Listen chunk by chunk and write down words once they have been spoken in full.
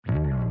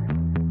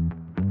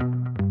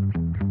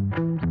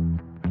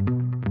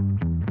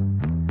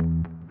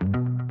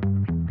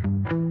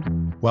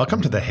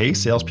Welcome to the Hey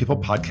Salespeople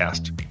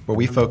podcast, where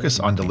we focus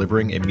on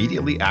delivering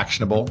immediately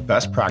actionable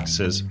best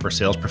practices for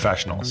sales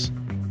professionals.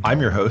 I'm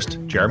your host,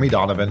 Jeremy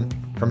Donovan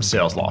from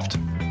SalesLoft.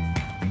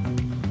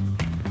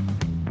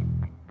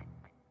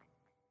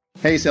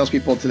 Hey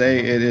salespeople, today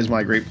it is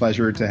my great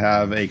pleasure to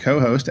have a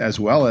co-host as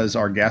well as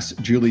our guest,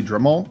 Julie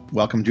Drimmel.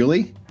 Welcome,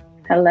 Julie.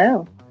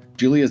 Hello.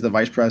 Julie is the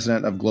Vice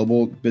President of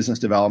Global Business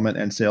Development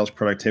and Sales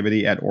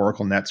Productivity at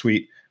Oracle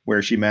NetSuite,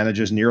 where she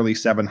manages nearly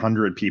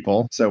 700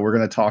 people. So we're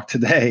going to talk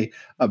today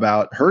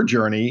about her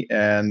journey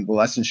and the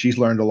lessons she's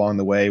learned along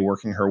the way,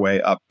 working her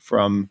way up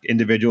from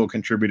individual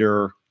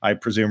contributor, I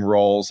presume,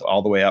 roles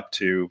all the way up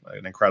to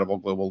an incredible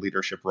global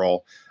leadership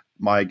role.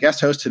 My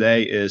guest host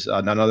today is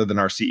none other than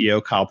our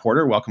CEO, Kyle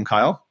Porter. Welcome,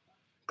 Kyle.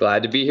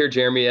 Glad to be here,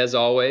 Jeremy, as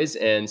always,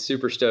 and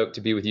super stoked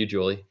to be with you,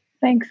 Julie.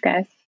 Thanks,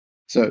 guys.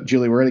 So,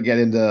 Julie, we're going to get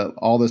into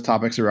all those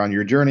topics around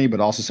your journey, but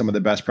also some of the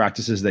best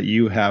practices that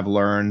you have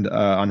learned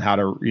on how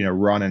to,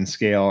 run and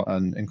scale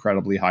an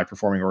incredibly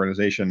high-performing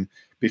organization.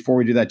 Before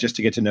we do that, just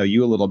to get to know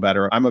you a little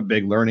better, I'm a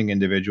big learning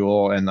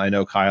individual, and I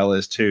know Kyle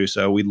is too.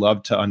 So, we'd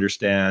love to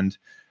understand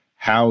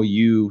how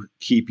you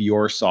keep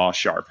your saw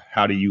sharp.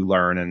 How do you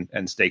learn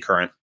and stay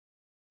current?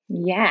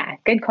 Yeah,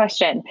 good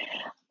question.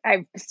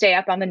 I stay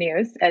up on the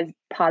news, as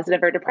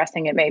positive or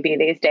depressing it may be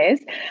these days.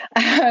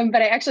 But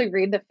I actually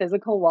read the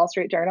physical Wall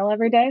Street Journal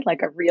every day,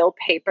 like a real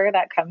paper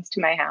that comes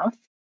to my house.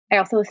 I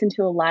also listen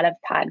to a lot of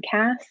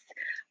podcasts,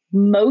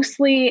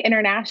 mostly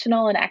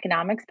international and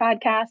economics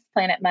podcasts,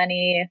 Planet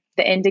Money,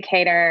 The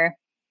Indicator,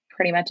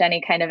 pretty much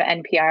any kind of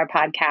NPR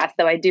podcast,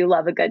 though I do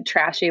love a good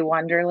trashy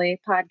Wonderly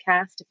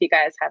podcast. If you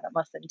guys haven't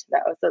listened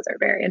to those are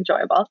very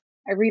enjoyable.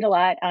 I read a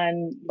lot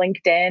on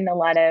LinkedIn, a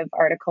lot of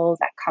articles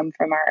that come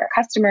from our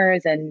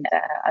customers and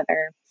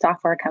other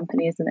software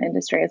companies in the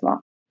industry as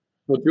well.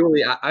 Well,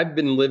 Julie, I've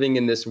been living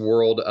in this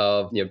world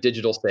of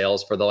digital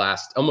sales for the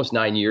last almost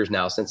 9 years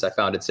now since I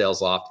founded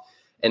SalesLoft.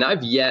 And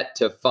I've yet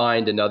to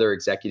find another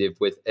executive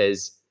with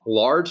as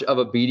large of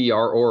a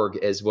BDR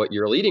org as what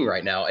you're leading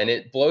right now. And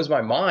it blows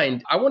my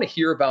mind. I want to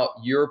hear about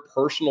your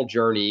personal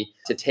journey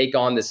to take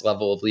on this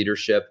level of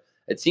leadership.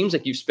 It seems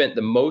like you've spent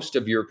the most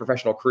of your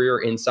professional career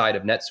inside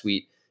of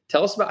NetSuite.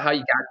 Tell us about how you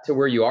got to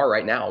where you are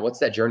right now. What's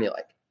that journey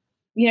like?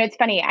 It's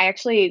funny. I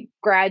actually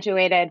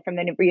graduated from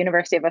the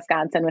University of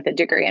Wisconsin with a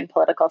degree in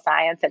political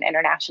science and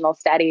international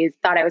studies.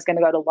 Thought I was going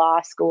to go to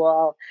law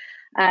school,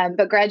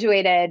 but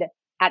graduated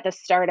at the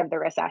start of the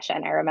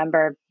recession. I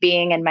remember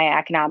being in my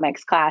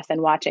economics class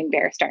and watching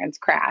Bear Stearns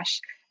crash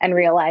and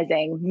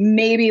realizing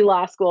maybe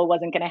law school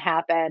wasn't going to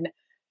happen.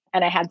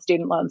 And I had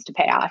student loans to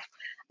pay off.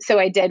 So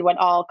I did what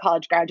all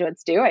college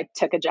graduates do. I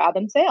took a job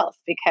in sales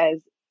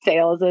because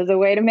sales is a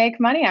way to make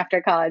money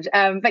after college. So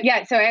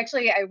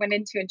I went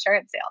into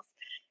insurance sales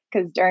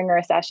because during a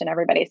recession,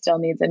 everybody still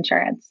needs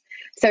insurance.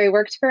 So I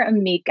worked for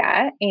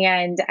Amica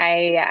and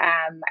I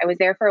was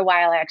there for a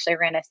while. I actually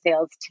ran a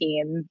sales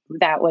team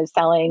that was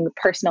selling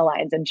personal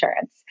lines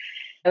insurance.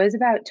 I was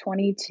about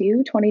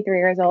 22, 23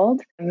 years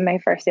old. My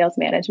first sales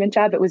management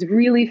job. It was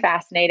really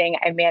fascinating.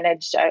 I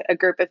managed a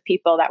group of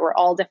people that were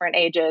all different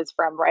ages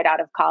from right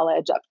out of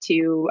college up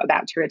to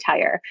about to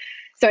retire.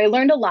 So I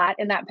learned a lot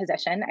in that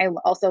position. I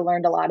also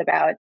learned a lot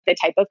about the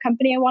type of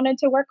company I wanted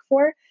to work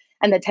for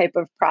and the type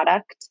of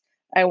product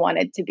I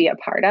wanted to be a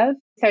part of.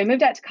 So I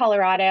moved out to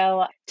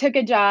Colorado, took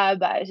a job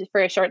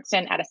for a short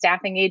stint at a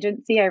staffing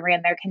agency. I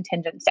ran their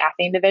contingent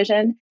staffing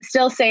division,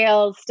 still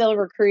sales, still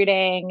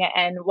recruiting.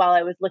 And while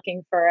I was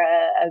looking for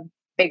a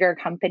bigger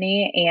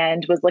company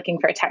and was looking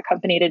for a tech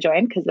company to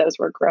join because those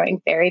were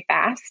growing very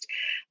fast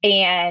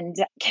and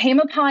came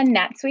upon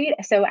NetSuite.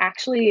 So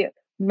actually,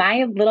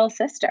 my little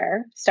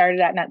sister started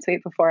at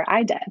NetSuite before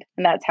I did.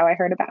 And that's how I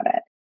heard about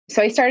it.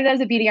 So I started as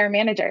a BDR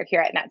manager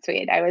here at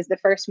NetSuite. I was the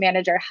first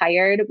manager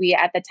hired. We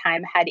at the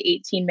time had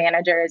 18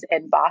 managers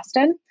in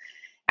Boston.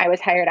 I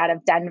was hired out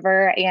of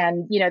Denver.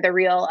 And, the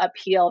real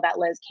appeal that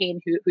Liz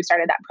Kane, who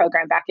started that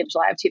program back in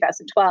July of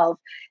 2012,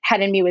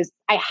 had in me was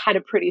I had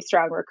a pretty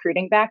strong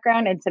recruiting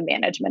background and some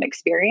management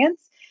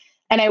experience.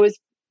 And I was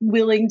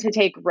willing to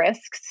take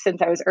risks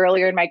since I was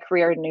earlier in my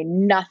career and knew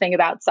nothing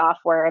about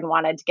software and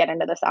wanted to get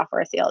into the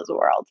software sales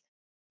world.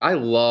 I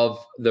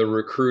love the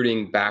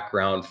recruiting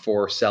background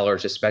for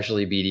sellers,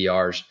 especially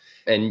BDRs.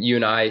 And you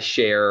and I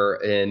share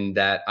in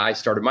that I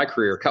started my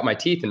career, cut my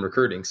teeth in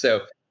recruiting.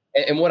 So,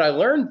 and what I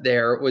learned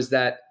there was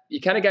that you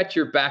kind of got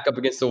your back up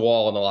against the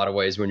wall in a lot of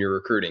ways when you're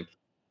recruiting.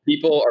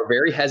 People are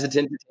very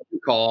hesitant to take a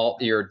call.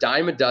 You're a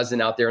dime a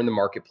dozen out there in the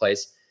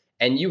marketplace.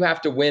 And you have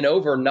to win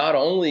over not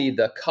only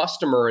the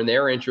customer and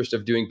their interest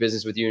of doing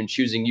business with you and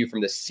choosing you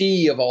from the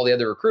sea of all the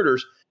other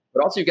recruiters,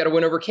 but also you've got to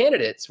win over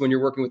candidates when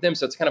you're working with them.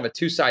 So it's kind of a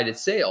two-sided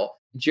sale.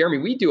 Jeremy,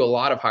 we do a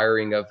lot of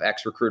hiring of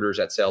ex-recruiters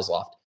at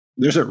SalesLoft.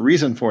 There's a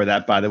reason for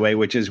that, by the way,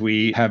 which is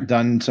we have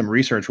done some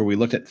research where we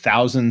looked at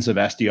thousands of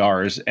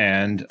SDRs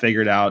and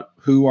figured out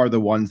who are the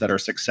ones that are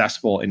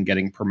successful in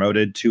getting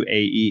promoted to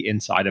AE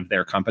inside of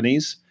their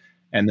companies.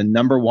 And the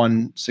number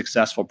one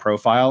successful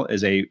profile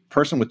is a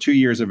person with 2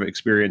 years of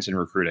experience in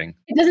recruiting.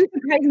 It doesn't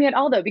surprise me at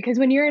all, though, because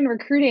when you're in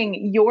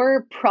recruiting,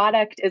 your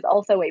product is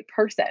also a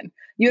person.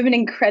 You have an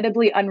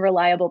incredibly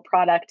unreliable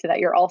product that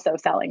you're also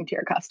selling to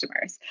your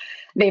customers.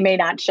 They may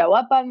not show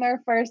up on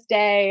their first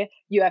day.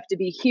 You have to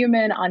be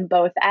human on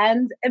both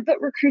ends. But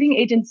recruiting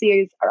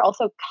agencies are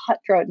also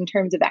cutthroat in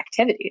terms of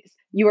activities.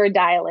 You are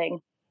dialing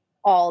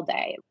all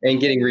day. And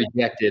getting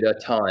rejected a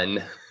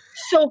ton.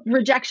 So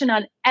rejection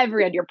on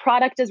every end. Your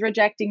product is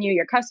rejecting you.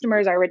 Your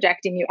customers are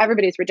rejecting you.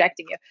 Everybody's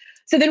rejecting you.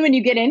 So then when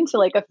you get into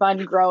like a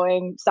fun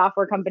growing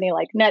software company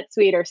like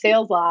NetSuite or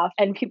SalesLoft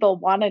and people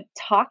want to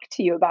talk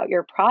to you about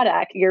your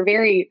product, you're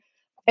very,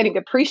 I think,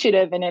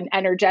 appreciative and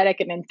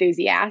energetic and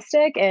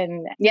enthusiastic.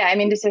 And yeah, I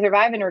mean, to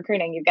survive in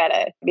recruiting, you've got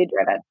to be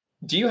driven.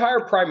 Do you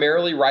hire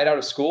primarily right out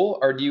of school,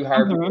 or do you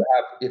hire people who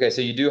have, okay,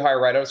 so you do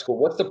hire right out of school.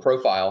 What's the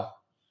profile?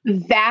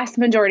 Vast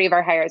majority of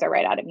our hires are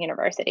right out of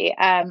university.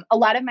 A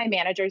lot of my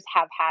managers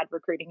have had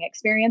recruiting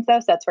experience, though,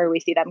 so that's where we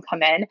see them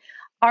come in.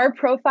 Our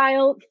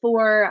profile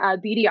for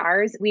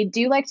BDRs, we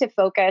do like to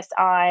focus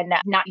on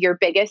not your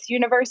biggest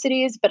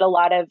universities, but a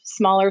lot of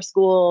smaller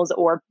schools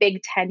or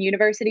Big 10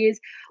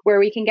 universities where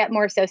we can get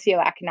more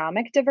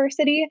socioeconomic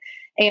diversity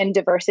and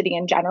diversity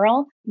in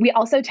general. We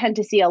also tend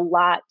to see a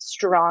lot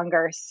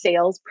stronger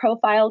sales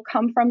profile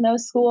come from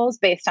those schools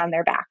based on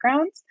their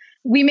backgrounds.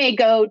 We may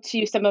go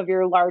to some of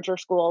your larger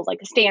schools like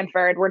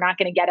Stanford. We're not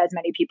going to get as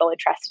many people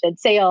interested in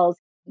sales,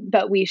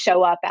 but we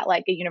show up at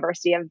like a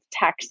University of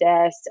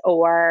Texas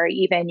or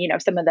even,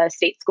 some of the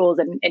state schools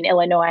in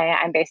Illinois.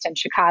 I'm based in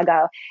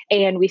Chicago,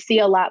 and we see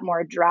a lot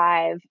more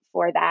drive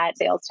for that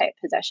sales type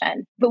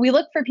position. But we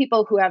look for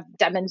people who have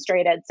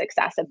demonstrated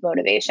successive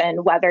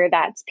motivation, whether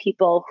that's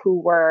people who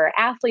were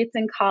athletes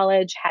in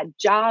college, had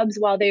jobs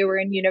while they were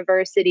in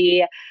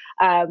university,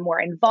 were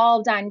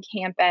involved on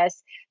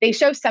campus. They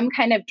show some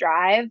kind of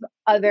drive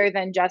other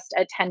than just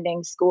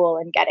attending school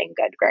and getting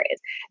good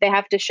grades. They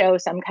have to show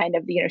some kind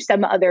of,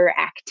 some other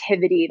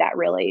activity that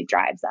really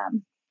drives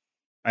them.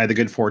 I had the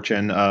good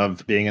fortune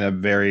of being in a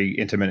very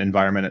intimate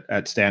environment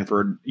at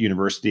Stanford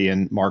University,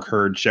 and Mark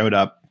Hurd showed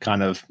up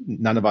kind of,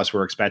 none of us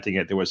were expecting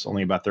it. There was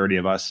only about 30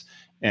 of us,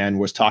 and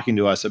was talking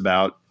to us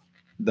about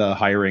the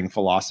hiring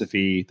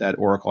philosophy that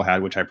Oracle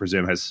had, which I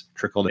presume has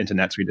trickled into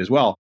NetSuite as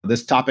well.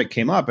 This topic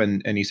came up,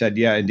 and he said,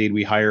 yeah, indeed,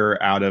 we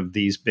hire out of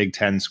these Big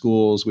 10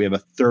 schools. We have a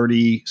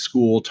 30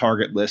 school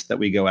target list that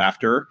we go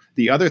after.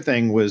 The other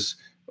thing was,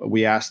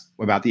 we asked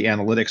about the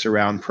analytics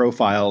around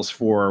profiles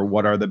for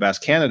what are the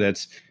best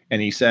candidates.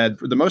 And he said,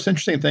 the most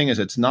interesting thing is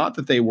it's not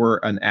that they were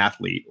an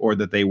athlete or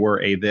that they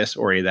were a this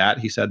or a that.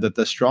 He said that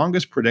the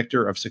strongest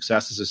predictor of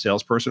success as a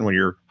salesperson when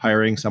you're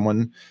hiring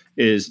someone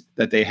is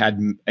that they had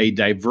a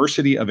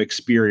diversity of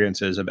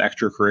experiences of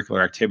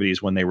extracurricular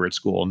activities when they were at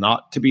school,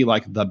 not to be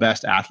like the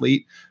best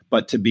athlete,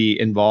 but to be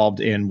involved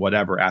in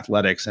whatever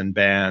athletics and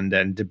band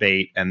and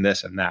debate and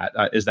this and that.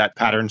 Is that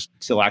pattern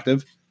still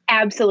active?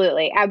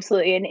 Absolutely.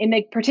 Absolutely. And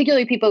like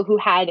particularly people who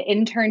had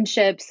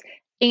internships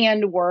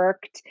and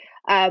worked,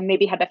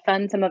 maybe had to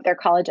fund some of their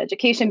college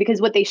education, because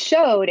what they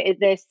showed is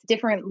this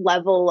different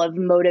level of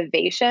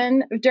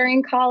motivation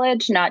during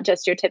college, not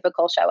just your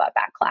typical show up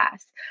at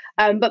class.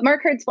 But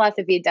Mark Hurd's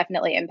philosophy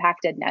definitely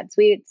impacted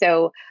NetSuite.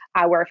 So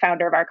our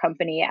founder of our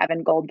company,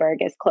 Evan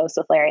Goldberg, is close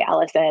with Larry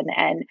Ellison,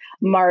 and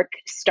Mark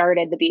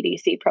started the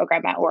BDC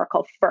program at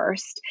Oracle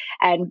first.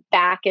 And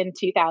back in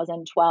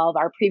 2012,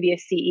 our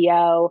previous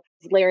CEO,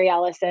 Larry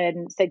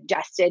Ellison,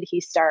 suggested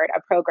he start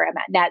a program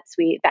at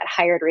NetSuite that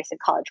hired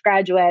recent college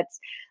graduates.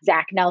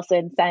 Zach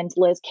Nelson sent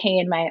Liz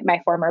Kane,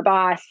 my former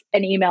boss,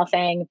 an email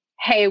saying,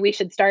 hey, we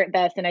should start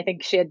this. And I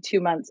think she had 2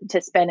 months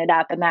to spin it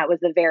up. And that was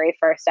the very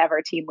first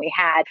ever team we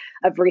had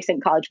of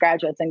recent college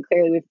graduates. And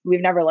clearly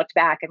we've never looked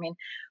back. I mean,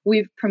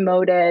 we've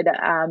promoted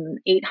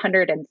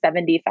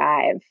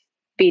 875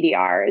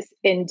 BDRs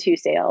into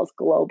sales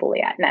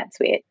globally at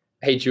NetSuite.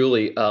 Hey,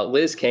 Julie,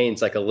 Liz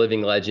Kane's like a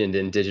living legend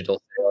in digital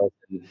sales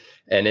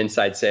and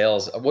inside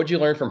sales. What'd you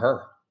learn from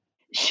her?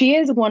 She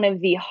is one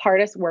of the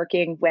hardest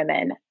working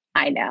women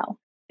I know.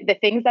 The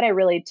things that I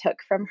really took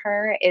from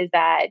her is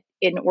that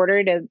in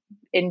order to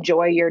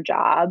enjoy your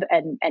job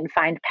and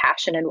find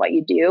passion in what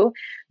you do,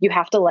 you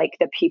have to like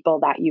the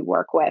people that you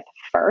work with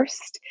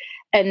first,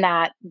 and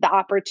that the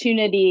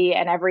opportunity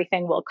and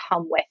everything will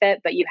come with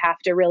it, but you have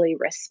to really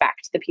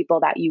respect the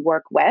people that you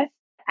work with.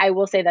 I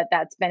will say that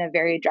that's been a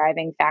very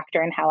driving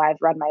factor in how I've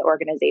run my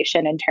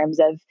organization, in terms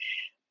of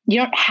you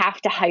don't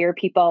have to hire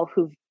people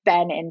who've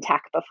been in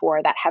tech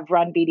before that have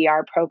run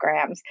BDR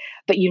programs,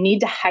 but you need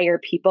to hire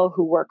people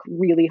who work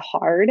really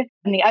hard.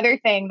 And the other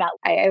thing that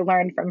I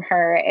learned from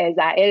her is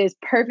that it is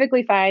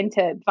perfectly fine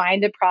to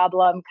find a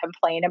problem,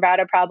 complain about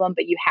a problem,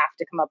 but you have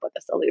to come up with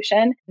a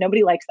solution.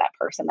 Nobody likes that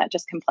person that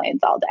just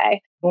complains all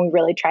day. And we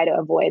really try to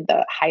avoid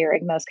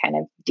hiring those kind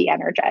of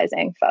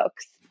de-energizing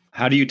folks.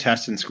 How do you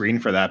test and screen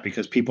for that?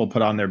 Because people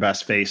put on their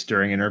best face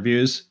during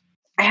interviews.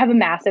 I have a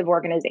massive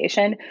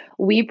organization.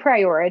 We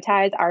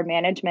prioritize our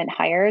management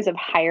hires of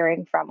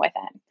hiring from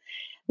within.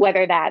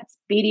 whether that's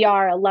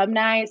BDR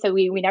alumni. So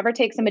we never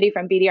take somebody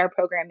from BDR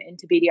program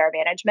into BDR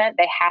management.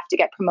 They have to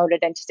get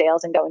promoted into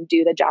sales and go and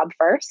do the job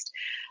first.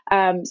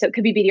 So it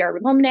could be BDR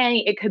alumni,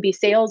 it could be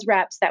sales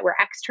reps that were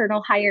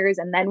external hires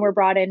and then were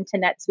brought into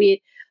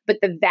NetSuite. But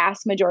the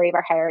vast majority of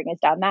our hiring is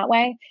done that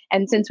way.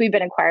 And since we've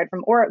been acquired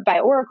by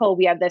Oracle,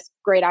 we have this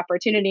great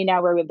opportunity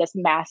now where we have this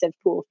massive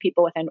pool of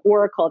people within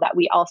Oracle that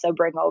we also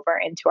bring over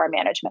into our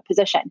management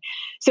position.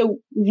 So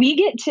we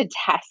get to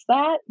test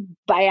that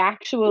by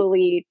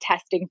actually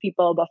testing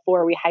people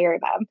before we hire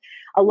them.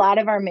 A lot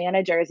of our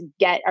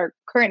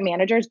current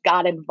managers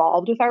got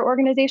involved with our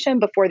organization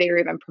before they were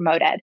even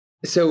promoted.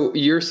 So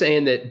you're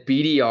saying that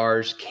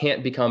BDRs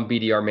can't become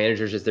BDR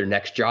managers as their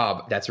next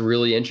job. That's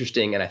really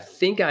interesting. And I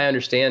think I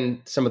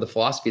understand some of the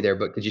philosophy there,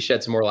 but could you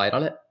shed some more light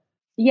on it?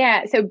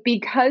 Yeah. So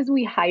because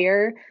we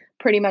hire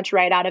pretty much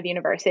right out of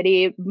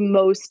university,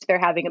 most they're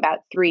having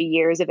about 3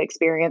 years of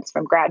experience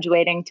from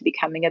graduating to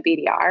becoming a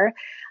BDR.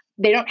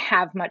 They don't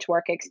have much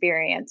work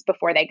experience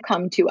before they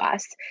come to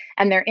us.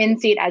 And they're in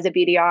seat as a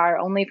BDR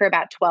only for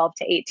about 12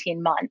 to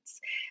 18 months.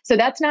 So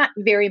that's not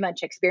very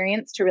much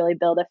experience to really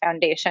build a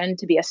foundation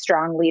to be a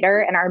strong leader.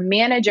 And our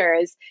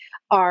managers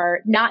are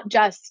not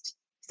just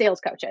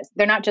sales coaches.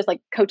 They're not just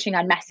like coaching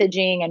on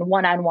messaging and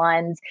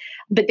one-on-ones,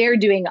 but they're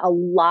doing a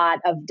lot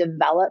of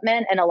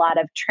development and a lot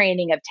of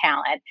training of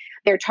talent.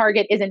 Their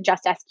target isn't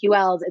just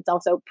SQLs, it's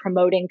also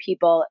promoting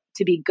people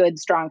to be good,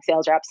 strong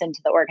sales reps into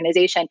the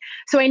organization.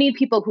 So I need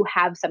people who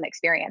have some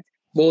experience.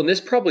 Well, and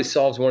this probably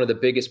solves one of the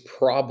biggest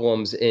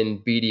problems in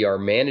BDR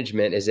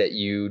management is that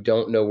you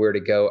don't know where to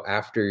go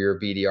after your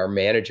BDR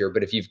manager.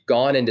 But if you've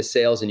gone into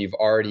sales and you've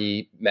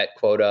already met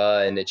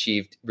quota and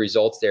achieved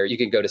results there, you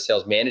can go to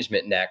sales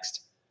management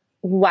next.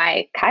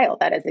 Why, Kyle,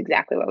 that is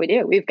exactly what we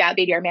do. We've got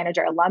BDR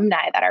manager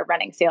alumni that are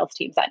running sales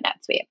teams at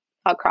NetSuite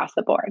across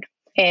the board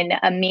in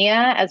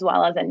EMEA as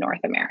well as in North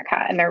America.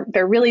 And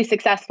they're really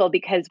successful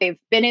because they've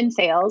been in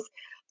sales.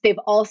 They've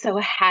also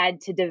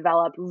had to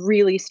develop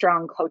really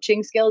strong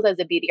coaching skills as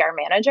a BDR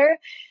manager.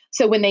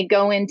 So when they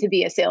go in to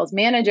be a sales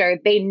manager,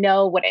 they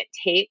know what it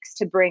takes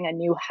to bring a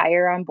new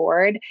hire on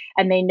board.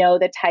 And they know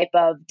the type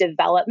of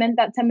development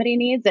that somebody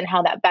needs and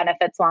how that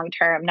benefits long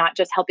term, not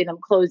just helping them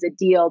close a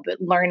deal,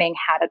 but learning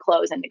how to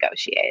close and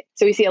negotiate.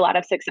 So we see a lot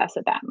of success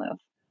with that move.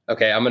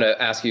 Okay, I'm going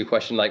to ask you a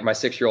question like my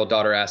 6-year-old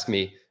daughter asked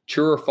me,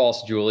 true or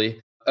false,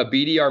 Julie? A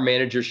BDR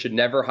manager should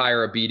never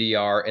hire a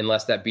BDR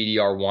unless that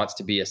BDR wants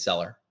to be a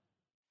seller.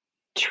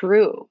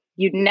 True.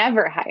 You'd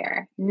never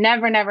hire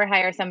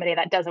somebody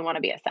that doesn't want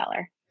to be a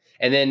seller.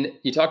 And then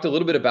you talked a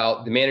little bit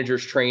about the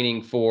manager's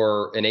training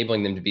for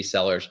enabling them to be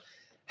sellers.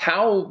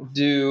 How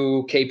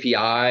do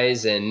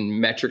KPIs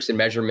and metrics and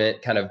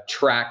measurement kind of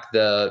track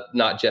the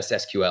not just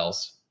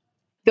SQLs?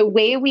 The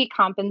way we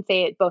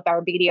compensate both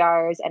our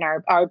BDRs and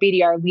our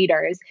BDR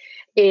leaders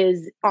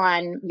is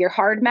on your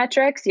hard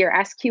metrics, your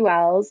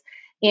SQLs,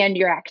 and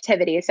your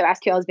activity. So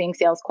SQLs being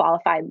sales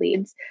qualified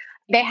leads.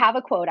 They have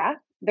a quota.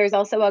 There's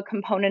also a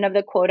component of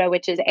the quota,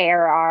 which is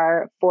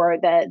ARR for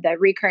the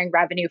recurring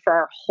revenue for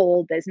our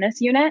whole business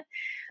unit.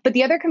 But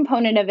the other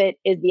component of it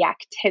is the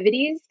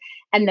activities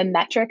and the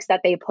metrics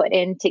that they put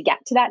in to get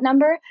to that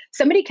number.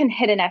 Somebody can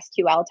hit an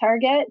SQL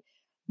target,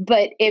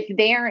 but if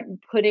they aren't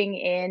putting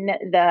in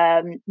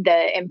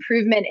the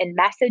improvement in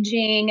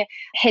messaging,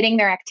 hitting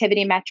their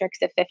activity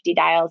metrics of 50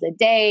 dials a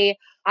day,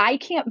 I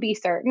can't be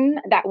certain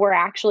that we're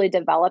actually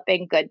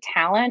developing good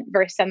talent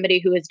versus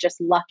somebody who is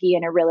just lucky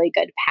in a really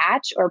good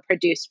patch or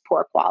produced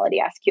poor quality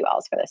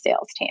SQLs for the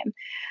sales team.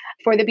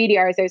 For the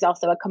BDRs, there's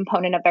also a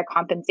component of their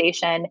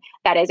compensation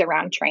that is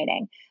around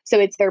training. So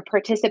it's their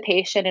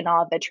participation in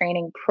all of the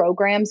training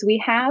programs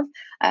we have,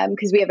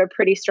 because we have a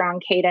pretty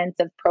strong cadence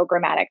of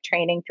programmatic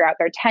training throughout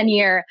their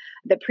tenure,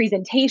 the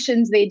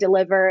presentations they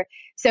deliver.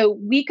 So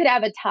we could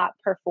have a top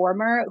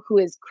performer who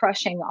is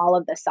crushing all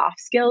of the soft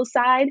skills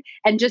side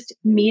and just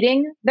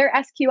meeting their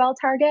SQL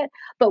target.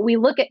 But we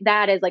look at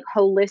that as like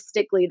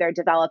holistically, they're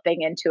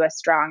developing into a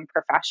strong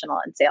professional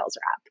and sales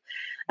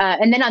rep.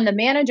 And then on the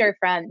manager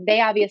front,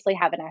 they obviously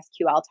have an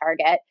SQL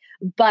target,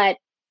 but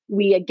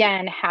we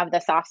again have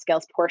the soft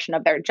skills portion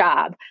of their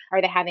job.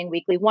 Are they having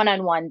weekly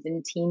one-on-ones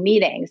and team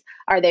meetings?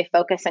 Are they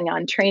focusing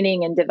on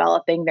training and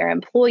developing their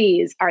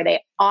employees? Are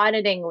they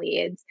auditing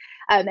leads?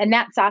 And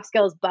that soft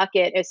skills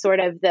bucket is sort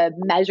of the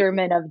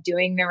measurement of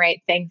doing the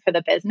right thing for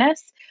the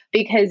business.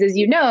 Because as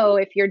you know,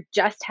 if you're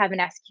just have an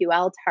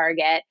SQL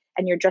target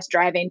and you're just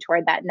driving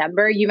toward that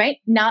number, you might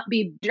not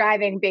be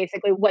driving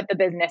basically what the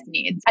business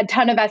needs. A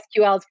ton of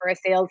SQLs for a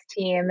sales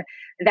team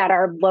that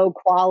are low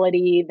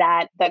quality,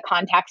 that the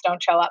contacts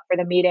don't show up for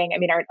the meeting,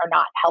 are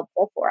not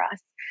helpful for us.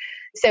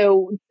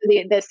 So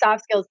the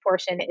soft skills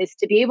portion is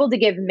to be able to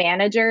give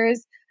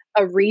managers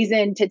a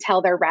reason to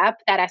tell their rep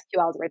that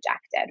SQL is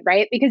rejected,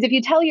 right? Because if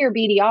you tell your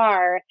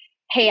BDR,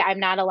 hey, I'm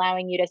not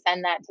allowing you to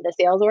send that to the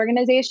sales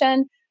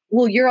organization,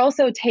 well, you're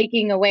also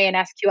taking away an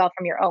SQL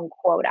from your own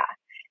quota.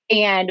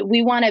 And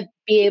we want to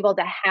be able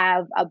to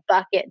have a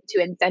bucket to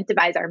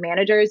incentivize our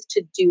managers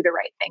to do the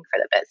right thing for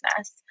the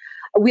business.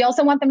 We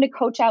also want them to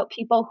coach out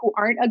people who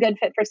aren't a good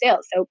fit for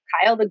sales. So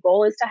Kyle, the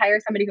goal is to hire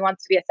somebody who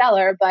wants to be a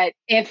seller, but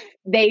if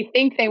they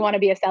think they want to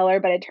be a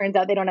seller, but it turns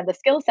out they don't have the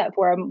skill set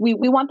for them, we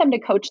want them to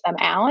coach them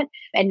out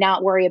and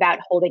not worry about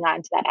holding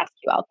on to that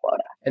SQL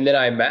quota. And then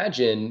I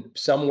imagine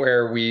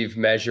somewhere we've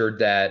measured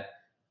that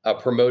a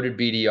promoted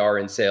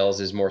BDR in sales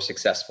is more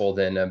successful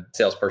than a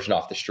salesperson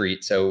off the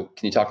street. So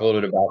can you talk a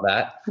little bit about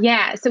that?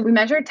 Yeah. So we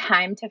measure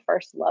time to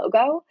first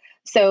logo.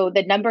 So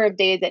the number of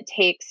days it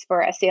takes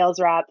for a sales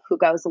rep who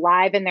goes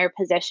live in their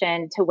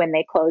position to when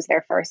they close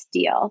their first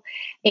deal.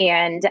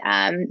 And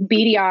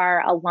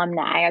BDR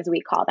alumni, as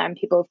we call them,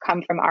 people who've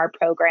come from our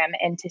program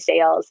into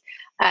sales,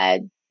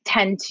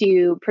 tend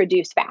to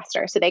produce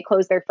faster. So they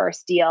close their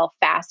first deal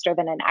faster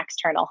than an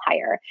external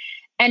hire.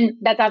 And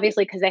that's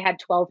obviously because they had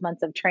 12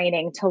 months of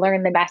training to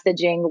learn the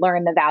messaging,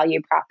 learn the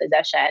value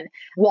proposition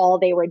while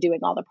they were doing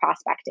all the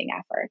prospecting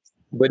efforts.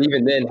 But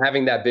even then,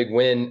 having that big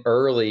win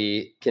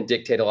early can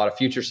dictate a lot of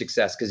future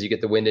success because you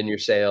get the wind in your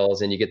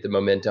sails and you get the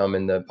momentum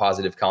and the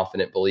positive,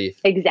 confident belief.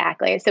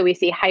 Exactly. So we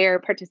see higher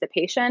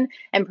participation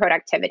and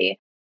productivity.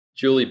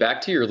 Julie,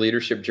 back to your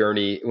leadership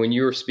journey. When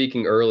you were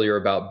speaking earlier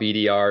about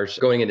BDRs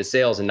going into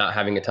sales and not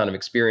having a ton of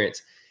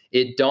experience,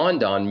 it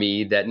dawned on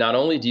me that not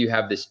only do you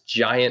have this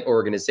giant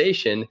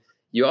organization,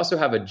 you also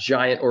have a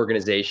giant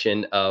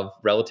organization of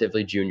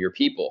relatively junior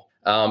people.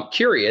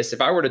 Curious,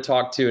 if I were to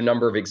talk to a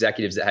number of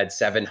executives that had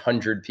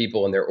 700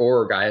 people in their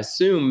org, I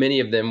assume many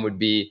of them would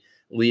be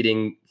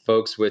leading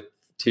folks with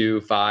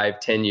 2, 5,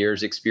 10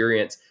 years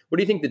experience. What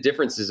do you think the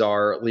differences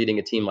are leading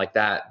a team like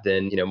that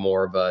than,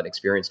 more of an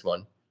experienced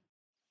one?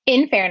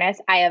 In fairness,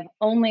 I have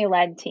only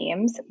led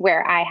teams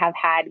where I have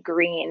had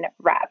green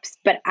reps,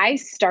 but I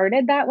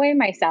started that way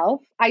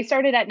myself. I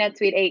started at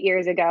NetSuite 8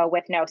 years ago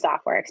with no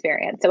software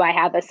experience. So I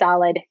have a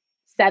solid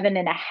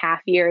 7.5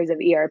 years of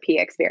ERP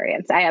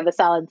experience. I have a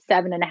solid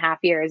 7.5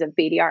 years of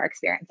BDR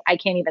experience. I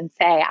can't even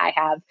say I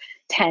have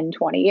 10,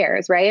 20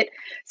 years, right?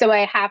 So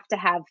I have to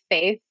have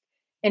faith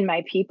in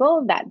my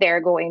people that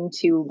they're going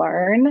to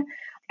learn.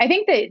 I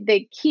think that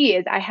the key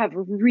is I have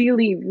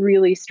really,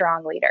 really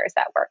strong leaders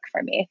that work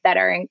for me that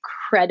are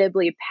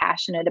incredibly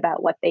passionate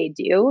about what they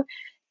do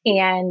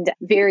and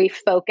very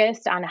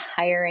focused on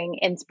hiring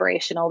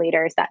inspirational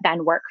leaders that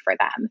then work for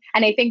them.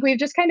 And I think we've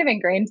just kind of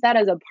ingrained that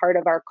as a part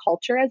of our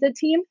culture as a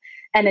team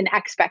and an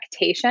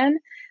expectation.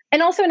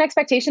 And also an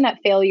expectation that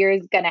failure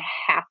is going to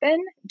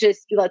happen.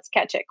 Just let's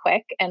catch it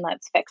quick and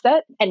let's fix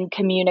it and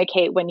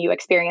communicate when you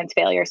experience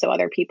failure so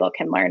other people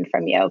can learn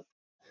from you.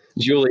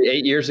 Julie,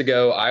 8 years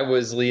ago, I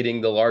was leading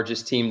the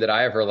largest team that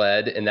I ever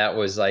led, and that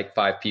was like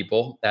 5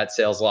 people at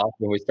SalesLoft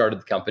when we started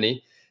the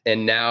company.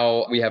 And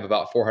now we have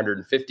about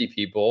 450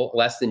 people,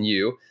 less than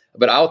you.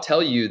 But I'll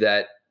tell you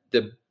that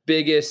the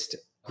biggest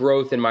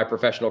growth in my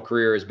professional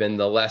career has been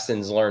the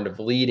lessons learned of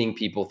leading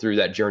people through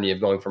that journey of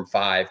going from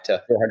 5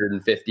 to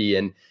 450.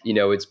 And,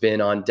 it's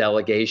been on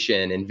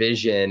delegation and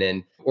vision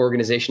and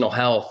organizational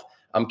health.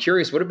 I'm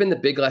curious, what have been the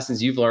big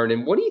lessons you've learned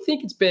and what do you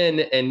think it's been?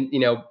 And,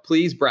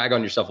 please brag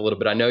on yourself a little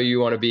bit. I know you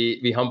want to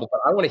be humble, but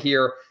I want to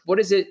hear what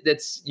is it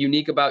that's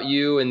unique about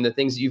you and the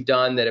things that you've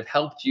done that have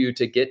helped you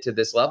to get to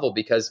this level?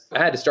 Because I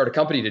had to start a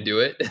company to do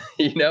it,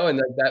 and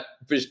that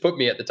just put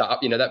me at the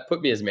top, that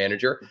put me as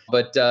manager.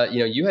 But,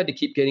 you had to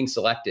keep getting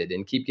selected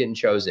and keep getting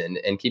chosen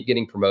and keep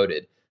getting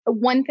promoted.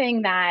 One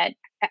thing that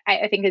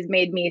I think has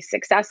made me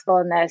successful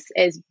in this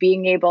is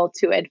being able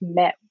to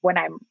admit when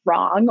I'm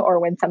wrong or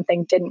when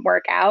something didn't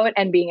work out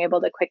and being able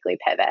to quickly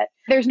pivot.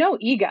 There's no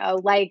ego.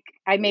 Like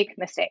I make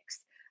mistakes.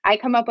 I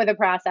come up with a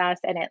process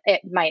and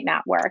it might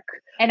not work.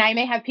 And I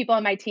may have people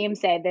on my team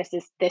say,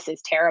 this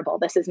is terrible.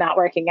 This is not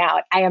working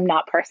out. I am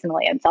not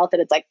personally insulted.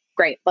 It's like,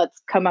 great,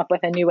 let's come up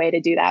with a new way to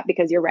do that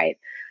because you're right.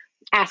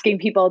 Asking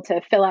people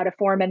to fill out a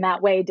form in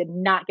that way did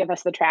not give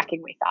us the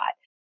tracking we thought.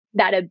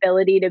 That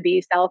ability to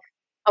be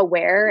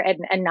self-aware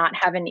and not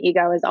have an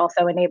ego has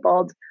also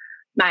enabled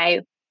my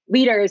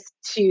leaders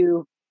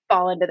to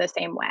fall into the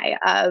same way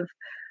of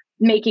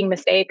making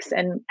mistakes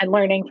and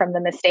learning from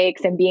the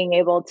mistakes and being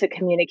able to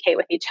communicate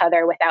with each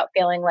other without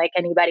feeling like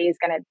anybody is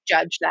going to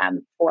judge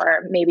them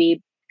for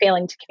maybe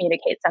failing to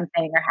communicate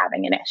something or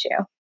having an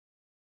issue.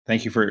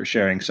 Thank you for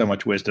sharing so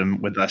much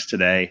wisdom with us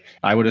today.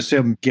 I would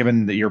assume,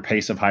 given your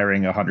pace of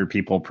hiring 100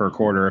 people per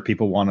quarter, if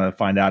people want to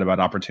find out about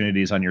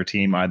opportunities on your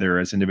team, either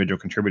as individual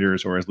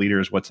contributors or as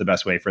leaders, what's the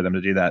best way for them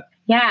to do that?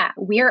 Yeah,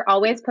 we are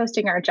always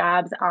posting our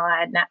jobs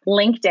on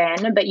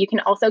LinkedIn, but you can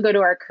also go to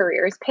our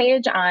careers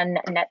page on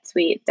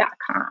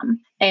netsuite.com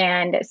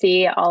and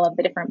see all of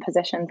the different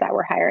positions that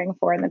we're hiring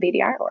for in the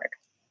BDR org.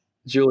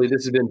 Julie,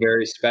 this has been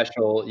very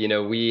special.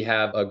 We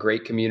have a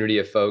great community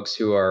of folks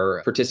who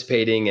are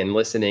participating and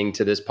listening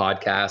to this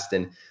podcast.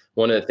 And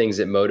one of the things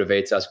that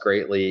motivates us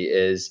greatly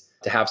is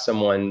to have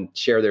someone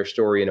share their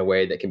story in a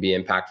way that can be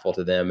impactful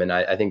to them. And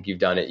I think you've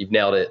done it. You've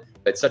nailed it.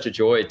 It's such a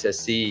joy to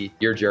see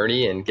your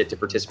journey and get to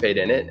participate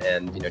in it.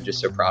 And,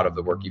 just so proud of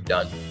the work you've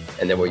done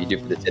and then what you do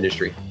for this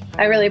industry.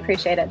 I really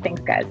appreciate it.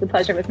 Thanks, guys. The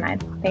pleasure was mine.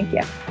 Thank you.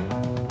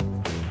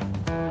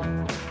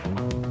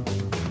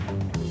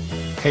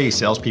 Hey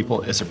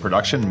Salespeople is a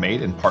production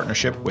made in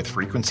partnership with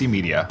Frequency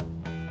Media.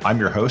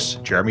 I'm your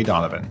host, Jeremy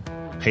Donovan.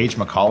 Paige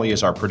McCauley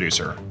is our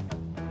producer.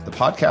 The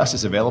podcast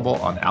is available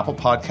on Apple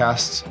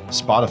Podcasts,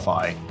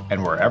 Spotify,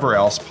 and wherever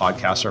else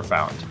podcasts are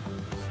found.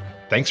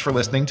 Thanks for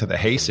listening to the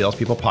Hey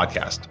Salespeople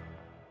podcast.